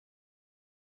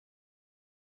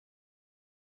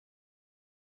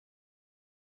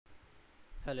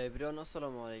Hello everyone,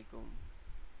 Assalamu Walaikum.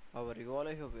 How are you all?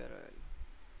 I hope you are well.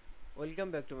 Welcome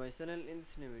back to my channel in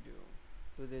this new video.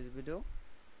 Today's video,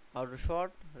 how to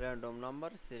sort random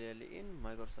number serially in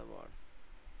Microsoft Word.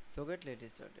 So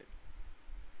let's started.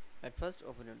 At first,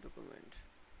 open your document.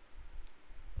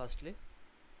 Firstly,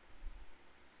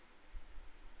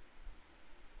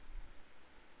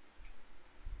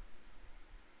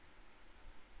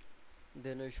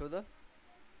 then we show the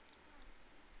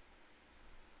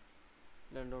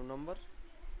random number.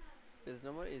 This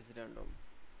number is random.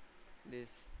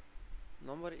 This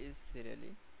number is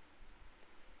serially.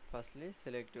 Firstly,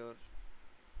 select your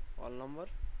all number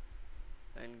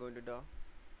and go into the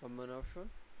combine option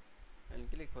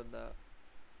and click for the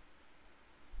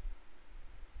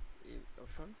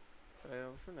option,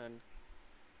 paragraph option, and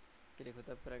click for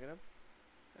the paragraph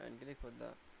and click for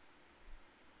the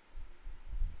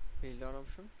fill down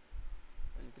option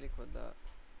and click for the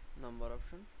number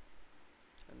option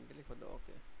and click for the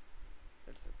OK.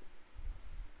 That's okay.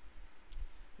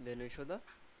 Then we show the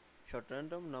short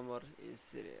random number is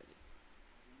serially.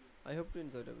 I hope to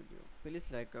enjoy the video. Please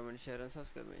like, comment, share and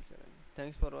subscribe my channel.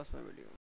 Thanks for watching my video.